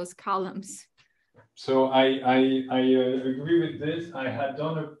to those columns. So I agree with this. I had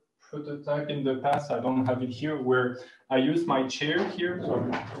done a prototype in the past. I don't have it here, where I use my chair here, so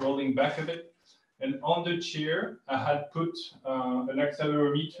I'm rolling back a bit. And on the chair, I had put an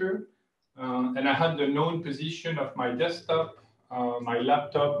accelerometer, and I had the known position of my desktop, my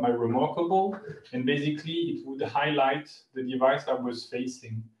laptop, my remarkable, and basically it would highlight the device I was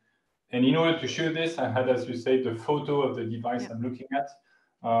facing. And in order to show this, I had, as you say, the photo of the device I'm looking at.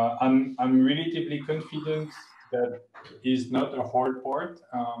 I'm relatively confident that is not a hard part.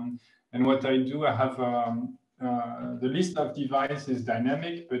 And what I do, I have the list of devices is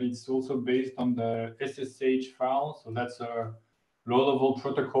dynamic, but it's also based on the SSH file. So that's a low-level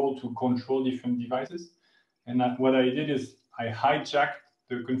protocol to control different devices. And what I did is I hijacked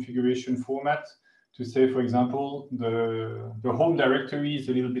the configuration format to say, for example, the home directory is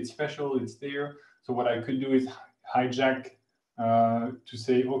a little bit special, it's there. So what I could do is hijack to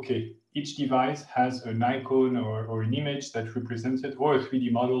say, okay, each device has an icon or an image that represents it, or a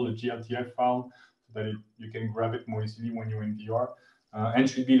 3D model, a GLTF file, so that you can grab it more easily when you're in VR. And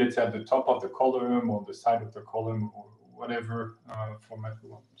should be, let's say, at the top of the column or the side of the column or whatever format we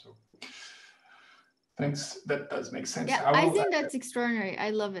want. So thanks, that does make sense. Yeah, I think that's extraordinary. I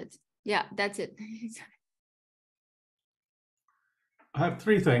love it. Yeah, that's it. I have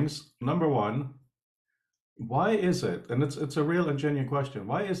three things. Number one, why is it, and it's a real and genuine question,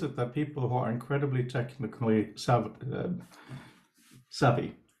 why is it that people who are incredibly technically savvy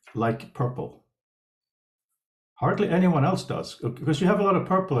like purple? Hardly anyone else does, because you have a lot of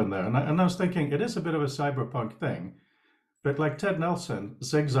purple in there. And I was thinking, it is a bit of a cyberpunk thing, but like Ted Nelson,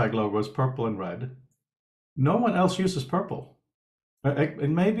 Zigzag logo is purple and red. No one else uses purple. It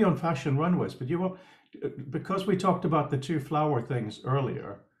may be on fashion runways, but you will, because we talked about the two flower things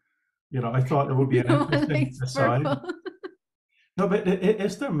earlier, you know, I thought it would be an interesting aside. No, but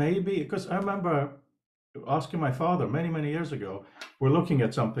is there maybe, because I remember asking my father many, many years ago, we're looking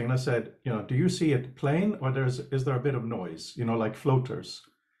at something and I said, you know, do you see it plain or is there a bit of noise, you know, like floaters?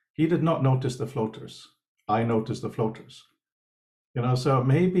 He did not notice the floaters. I noticed the floaters. You know, so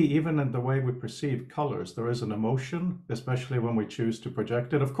maybe even in the way we perceive colors, there is an emotion, especially when we choose to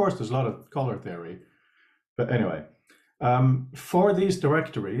project it. Of course, there's a lot of color theory. But anyway, for these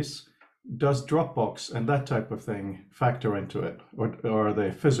directories, does Dropbox and that type of thing factor into it? Or are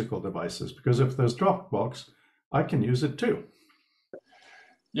they physical devices? Because if there's Dropbox, I can use it too.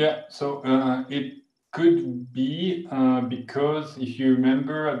 Yeah, so it could be because if you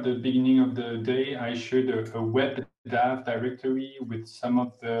remember at the beginning of the day, I showed a web DAV directory with some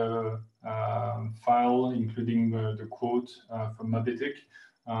of the file, including the quote from Moby-Dick.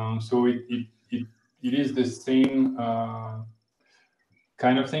 So it is the same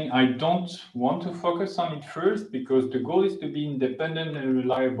kind of thing. I don't want to focus on it first because the goal is to be independent and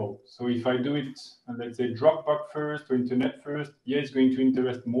reliable. So if I do it, let's say Dropbox first or internet first, yeah, it's going to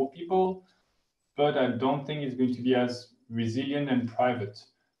interest more people, but I don't think it's going to be as resilient and private.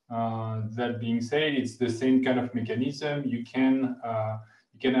 That being said, it's the same kind of mechanism. You can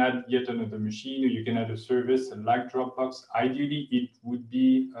add yet another machine, or you can add a service like Dropbox. Ideally, it would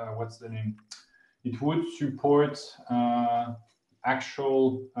be, what's the name? It would support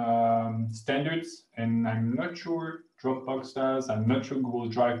actual standards, and I'm not sure Dropbox does, I'm not sure Google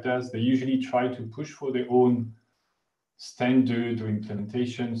Drive does. They usually try to push for their own standard or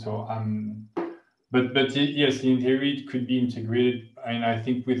implementation. So but yes, in theory it could be integrated, and I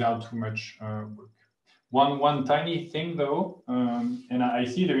think without too much work. One tiny thing though, and I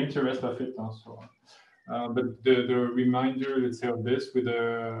see the interest of it also. But the reminder, let's say, of this with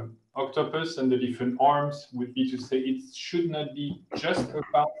the octopus and the different arms would be to say it should not be just a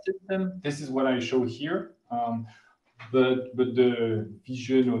file system. This is what I show here. But the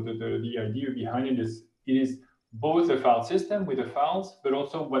vision or the idea behind it is both a file system with the files, but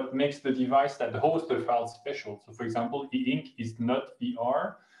also what makes the device that hosts the files special. So for example, e-ink is not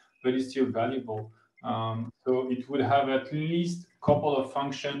VR, but it's still valuable. So it would have at least a couple of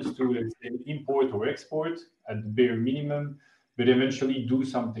functions to, let's say, import or export at the bare minimum, but eventually do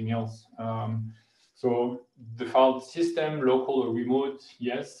something else. So the file system, local or remote,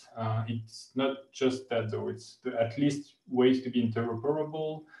 yes, it's not just that though. It's at least ways to be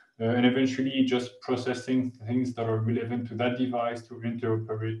interoperable, and eventually just processing things that are relevant to that device to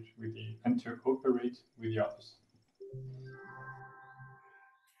interoperate with the others.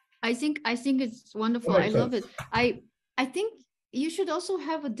 I think it's wonderful. I love it. I think you should also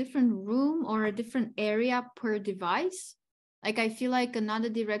have a different room or a different area per device. Like I feel like another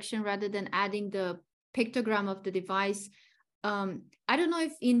direction rather than adding the pictogram of the device. I don't know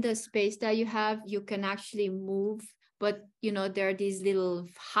if in the space that you have, you can actually move, but you know, there are these little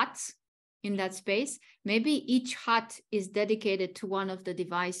huts in that space, maybe each hut is dedicated to one of the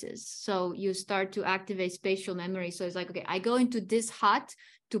devices. So you start to activate spatial memory. So it's like, okay, I go into this hut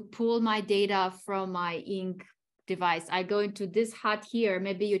to pull my data from my ink device. I go into this hut here,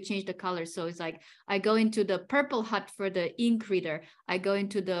 maybe you change the color. So it's like, I go into the purple hut for the ink reader. I go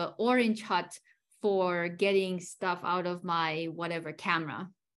into the orange hut for getting stuff out of my whatever camera.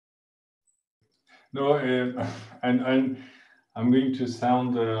 No, and I'm going to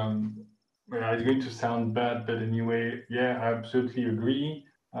sound, it's going to sound bad, but anyway, yeah, I absolutely agree.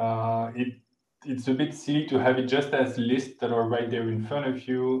 It's a bit silly to have it just as lists that are right there in front of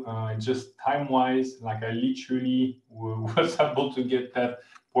you. Just time-wise, like I literally was able to get that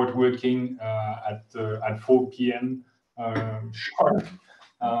port working at 4 p.m. Sharp.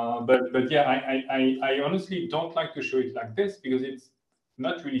 But yeah, I honestly don't like to show it like this because it's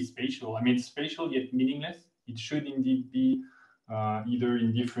not really spatial. I mean, it's spatial yet meaningless. It should indeed be either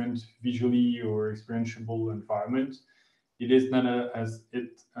in different visually or experientiable environments. It is not as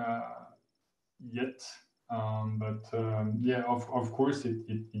it yet, yeah, of course,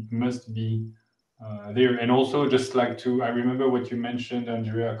 it must be there. And also, just like I remember what you mentioned,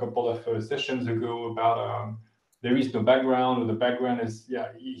 Andrea, a couple of sessions ago about there is no background, or the background is, yeah,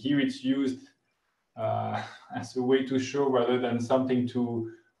 here it's used as a way to show rather than something to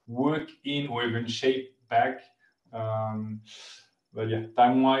work in or even shape back. But yeah,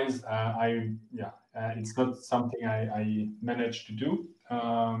 time-wise, it's not something I managed to do.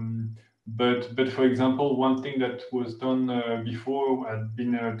 But for example, one thing that was done before had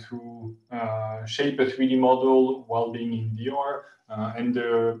been to shape a 3D model while being in VR, and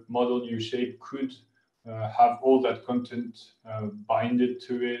the model you shape could have all that content binded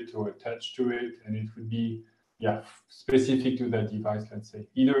to it or attached to it, and it would be specific to that device. Let's say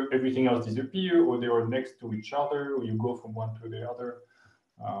either everything else disappear, or they are next to each other, or you go from one to the other.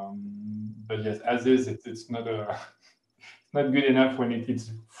 But yes, as is, it's not a not good enough when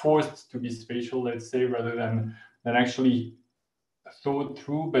it's forced to be spatial, let's say, rather than actually thought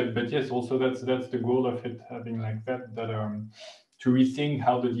through. But yes, also that's the goal of it, having like that to rethink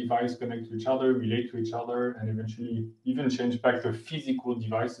how the devices connect to each other, relate to each other, and eventually even change back the physical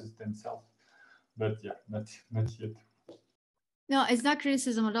devices themselves. But yeah, not yet. No, it's not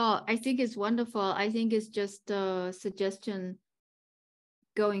criticism at all. I think it's wonderful. I think it's just a suggestion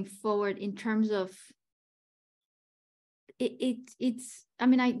going forward in terms of it's, I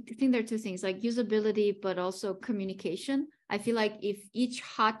mean, I think there are two things, like usability, but also communication. I feel like if each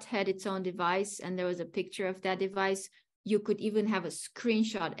hut had its own device and there was a picture of that device, you could even have a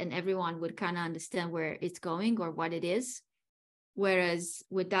screenshot and everyone would kind of understand where it's going or what it is. Whereas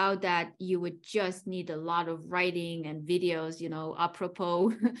without that, you would just need a lot of writing and videos, you know,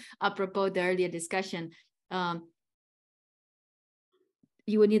 apropos the earlier discussion.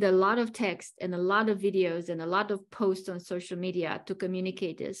 You would need a lot of text and a lot of videos and a lot of posts on social media to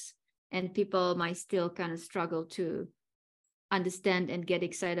communicate this. And people might still kind of struggle to understand and get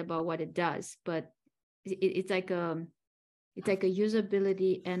excited about what it does. But it's like a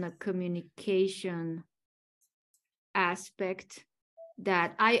usability and a communication aspect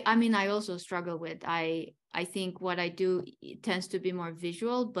that I mean, I also struggle with. I think what I do tends to be more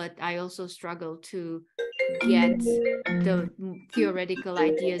visual, but I also struggle to get the theoretical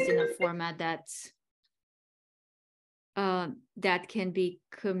ideas in a format that's that can be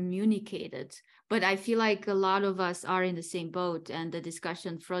communicated. But I feel like a lot of us are in the same boat, and the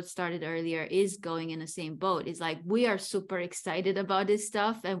discussion Frode started earlier is going in the same boat. It's like we are super excited about this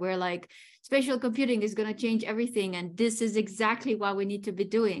stuff, and we're like, spatial computing is going to change everything, and this is exactly what we need to be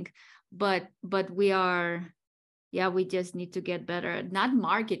doing. But we are, yeah, we just need to get better at not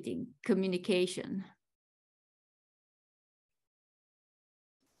marketing, communication.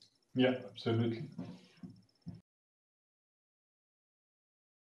 Yeah, absolutely.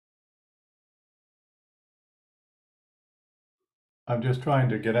 I'm just trying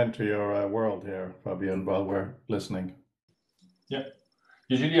to get into your world here, Fabian, while we're listening. Yeah.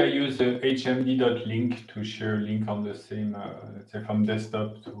 Usually I use hmd.link to share a link on the same, let's say from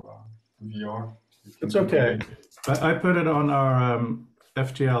desktop to VR. It's okay. I put it on our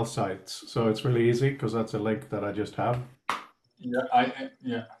FTL sites, so it's really easy because that's a link that I just have.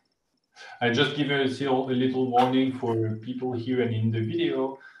 Yeah, I just give a little warning for people here and in the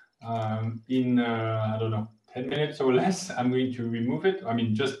video. In I don't know, 10 minutes or less, I'm going to remove it. I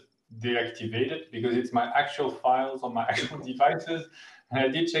mean, just deactivate it because it's my actual files on my actual devices. And I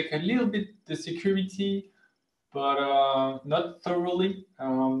did check a little bit the security, but not thoroughly.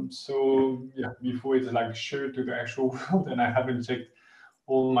 So yeah, before it's like shared to the actual world, and I haven't checked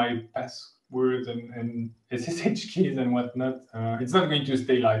all my passwords and SSH keys and whatnot. It's not going to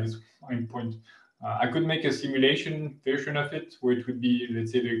stay live, is my point. I could make a simulation version of it where it would be,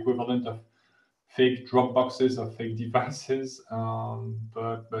 let's say, the equivalent of fake Dropboxes or fake devices.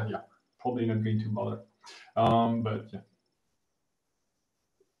 But yeah, probably not going to bother. But yeah.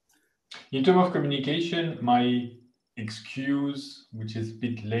 In terms of communication, my excuse, which is a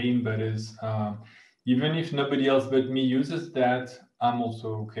bit lame, but is even if nobody else but me uses that, I'm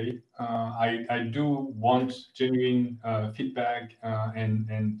also okay. I do want genuine feedback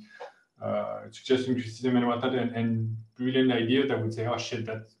and suggestion criticism and whatnot, and brilliant idea that would say, oh shit,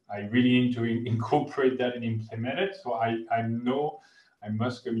 that I really need to incorporate that and implement it. So I know I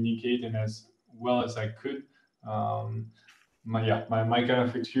must communicate and as well as I could. My kind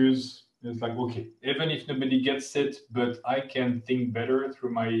of excuse is like, okay, even if nobody gets it, but I can think better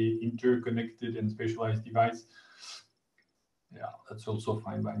through my interconnected and specialized device. Yeah, that's also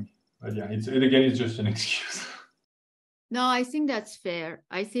fine by me. But yeah, it's just an excuse. No, I think that's fair.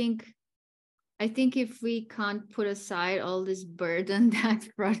 I think if we can't put aside all this burden that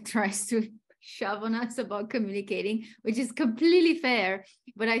Fred tries to shove on us about communicating, which is completely fair,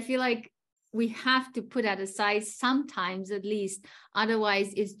 but I feel like we have to put that aside sometimes at least.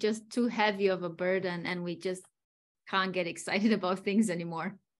 Otherwise, it's just too heavy of a burden and we just can't get excited about things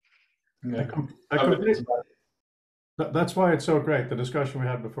anymore. Yeah. That's why it's so great, the discussion we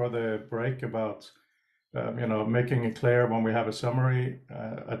had before the break about making it clear when we have a summary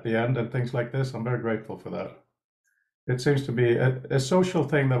at the end and things like this. I'm very grateful for that. It seems to be a social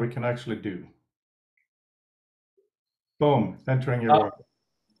thing that we can actually do. Boom, entering your work.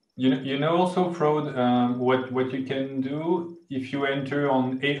 You know also, Frode, what you can do if you enter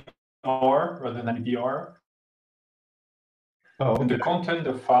on AR rather than VR. The content,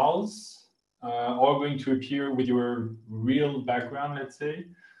 the files are going to appear with your real background, let's say.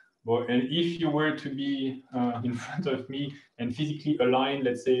 And if you were to be in front of me and physically align,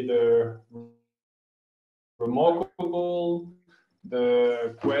 let's say, the Remarkable,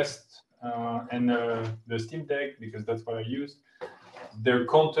 the Quest, and the Steam Deck, because that's what I use, their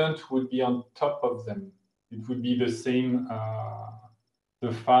content would be on top of them. It would be the same,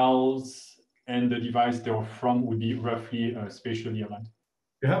 the files and the device they're from would be roughly spatially aligned.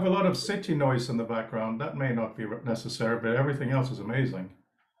 You have a lot of city noise in the background. That may not be necessary, but everything else is amazing.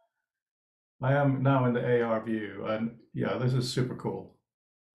 I am now in the AR view, and yeah, this is super cool.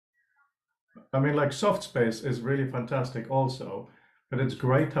 I mean, like Softspace is really fantastic also, but it's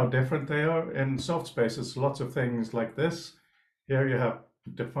great how different they are. In Softspace, it's lots of things like this. Here you have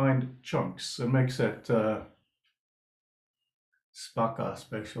defined chunks. It makes it Spaka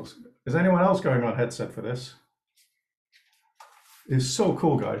special. Is anyone else going on headset for this? It's so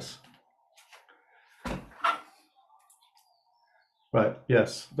cool, guys. Right,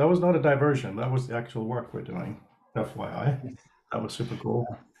 yes, that was not a diversion. That was the actual work we're doing, FYI. That was super cool.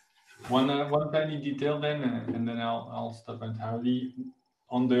 One tiny detail then, and then I'll stop entirely.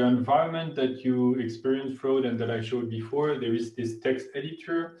 On the environment that you experienced, Frode, and that I showed before, there is this text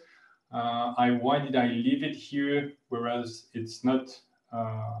editor. Why did I leave it here, whereas it's not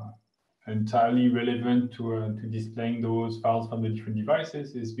entirely relevant to displaying those files from the different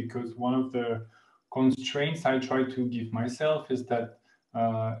devices, is because one of the constraints I try to give myself is that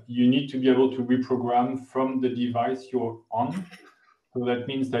you need to be able to reprogram from the device you're on. So that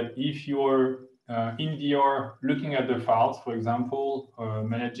means that if you're in VR looking at the files, for example,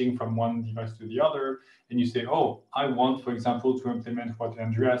 managing from one device to the other, and you say, oh, I want, for example, to implement what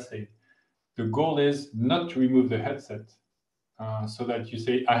Andrea said. The goal is not to remove the headset. So that you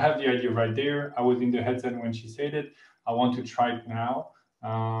say, I have the idea right there. I was in the headset when she said it. I want to try it now.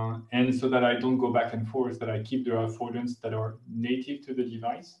 And so that I don't go back and forth, that I keep the affordance that are native to the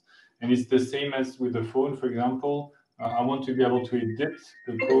device. And it's the same as with the phone, for example. I want to be able to edit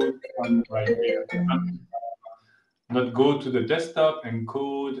the code from right there. Not go to the desktop and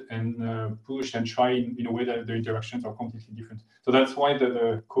code and push and try in a way that the interactions are completely different. So that's why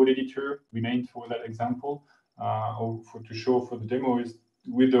the code editor remained for that example, or to show for the demo, is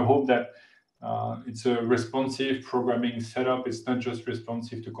with the hope that it's a responsive programming setup. It's not just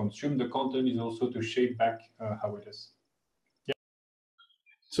responsive to consume the content, it's also to shape back how it is. Yeah.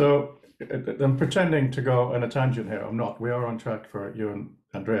 So I'm pretending to go on a tangent here. I'm not. We are on track for you and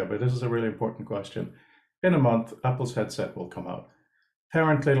Andrea, but this is a really important question. In a month, Apple's headset will come out.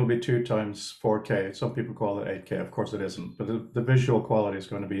 Apparently, it'll be 2 times 4K. Some people call it 8K. Of course, it isn't. But the visual quality is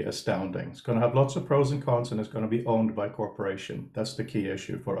going to be astounding. It's going to have lots of pros and cons, and it's going to be owned by corporation. That's the key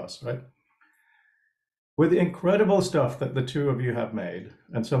issue for us, right? With the incredible stuff that the two of you have made,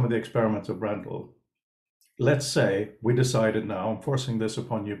 and some of the experiments of Brendel, let's say we decided now, I'm forcing this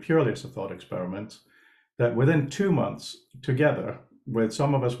upon you purely as a thought experiment, that within 2 months together, with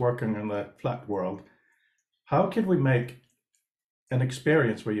some of us working in the flat world, how could we make an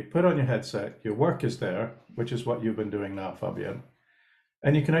experience where you put on your headset, your work is there, which is what you've been doing now, Fabian,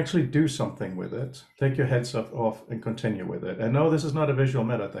 and you can actually do something with it, take your headset off and continue with it. And no, this is not a visual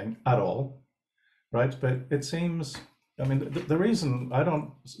meta thing at all, right? But it seems, I mean, the reason I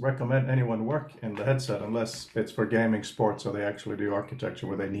don't recommend anyone work in the headset unless it's for gaming, sports, or they actually do architecture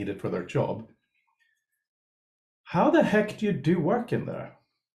where they need it for their job. How the heck do you do work in there?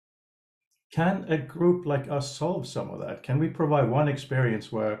 Can a group like us solve some of that? Can we provide one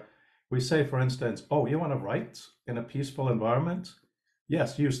experience where we say, for instance, oh, you want to write in a peaceful environment?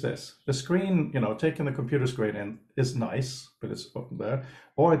 Yes, use this. The screen, taking the computer screen in is nice, but it's up there.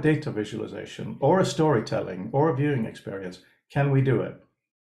 Or a data visualization, or a storytelling, or a viewing experience. Can we do it?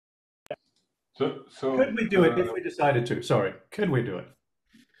 So could we do it if we decided to? Sorry, could we do it?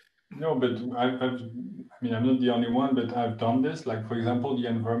 No, but I mean, I'm not the only one, but I've done this. Like, for example, the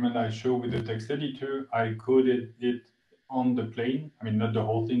environment I show with the text editor, I coded it on the plane. I mean, not the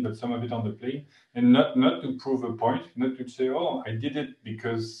whole thing, but some of it on the plane. And not to prove a point, not to say, oh, I did it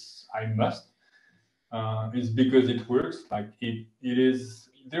because I must. It's because it works. Like, it is,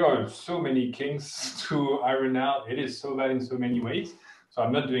 there are so many kinks to iron out. It is so bad in so many ways. So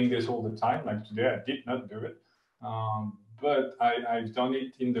I'm not doing this all the time. Like today, I did not do it. But I've done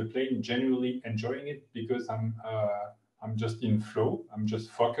it in the plane, genuinely enjoying it because I'm just in flow. I'm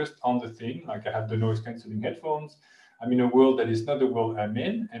just focused on the thing. Like I have the noise cancelling headphones. I'm in a world that is not the world I'm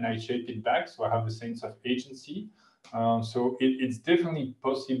in, and I shape it back, so I have a sense of agency. So it's definitely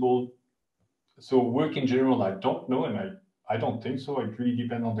possible. So work in general, I don't know, and I don't think so. It really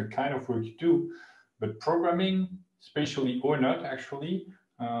depends on the kind of work you do. But programming, spatially or not, actually,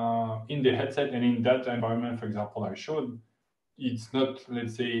 in the headset and in that environment, for example, I showed, it's not,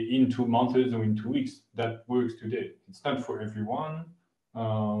 let's say, in 2 months or in 2 weeks. That works today. It's not for everyone,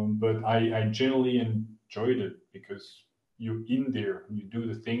 but I generally enjoyed it because you're in there, you do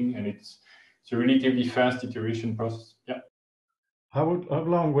the thing, and it's a relatively fast iteration process. Yeah. How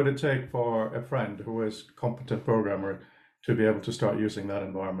long would it take for a friend who is a competent programmer to be able to start using that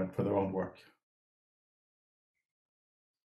environment for their own work?